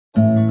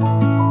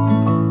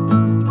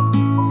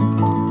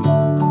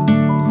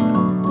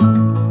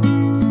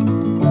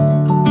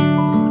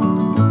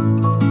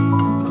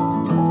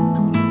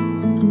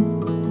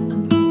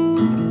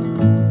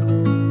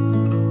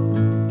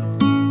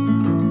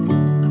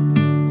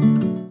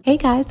Hey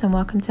guys, and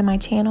welcome to my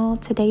channel.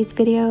 Today's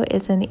video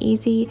is an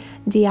easy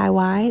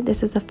DIY.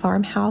 This is a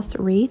farmhouse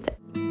wreath.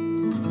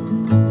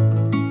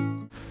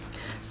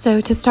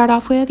 So to start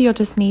off with, you'll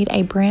just need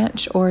a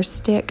branch or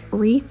stick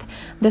wreath.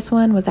 This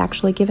one was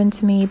actually given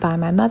to me by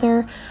my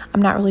mother.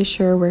 I'm not really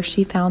sure where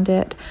she found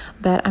it,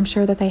 but I'm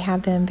sure that they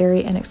have them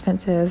very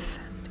inexpensive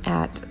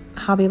at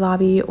Hobby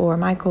Lobby or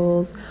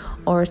Michael's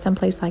or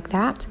someplace like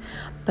that.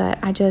 But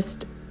I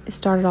just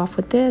started off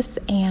with this,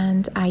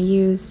 and I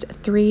used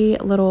 3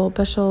 little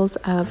bushels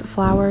of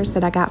flowers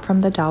that I got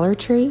from the Dollar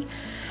Tree,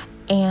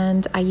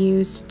 and I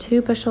used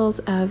 2 bushels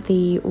of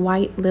the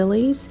white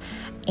lilies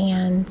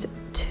and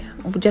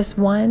just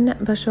 1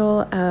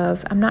 bushel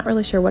of, I'm not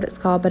really sure what it's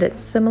called, but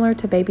it's similar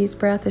to baby's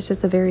breath. It's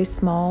just a very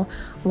small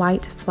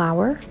white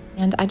flower.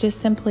 And I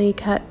just simply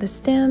cut the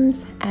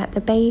stems at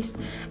the base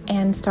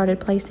and started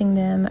placing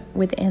them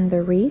within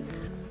the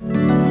wreath.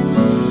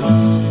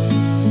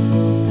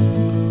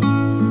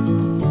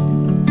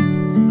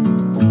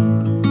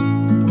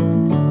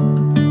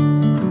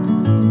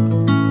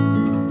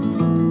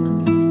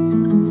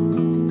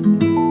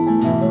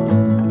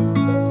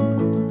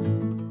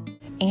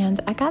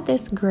 I got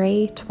this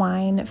gray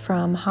twine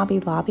from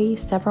Hobby Lobby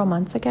several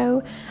months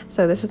ago,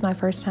 so this is my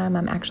first time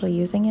I'm actually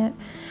using it.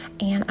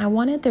 And I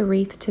wanted the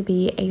wreath to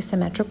be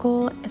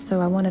asymmetrical, so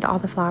I wanted all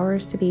the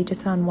flowers to be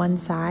just on one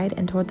side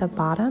and toward the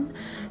bottom.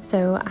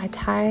 So I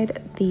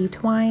tied the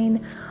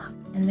twine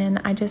and then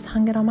I just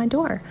hung it on my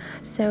door.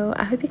 So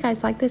I hope you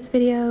guys like this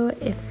video.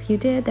 If you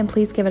did, then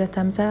please give it a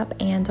thumbs up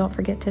and don't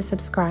forget to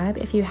subscribe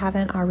if you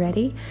haven't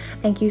already.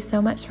 Thank you so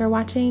much for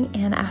watching,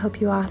 and I hope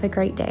you all have a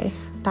great day.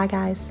 Bye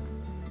guys.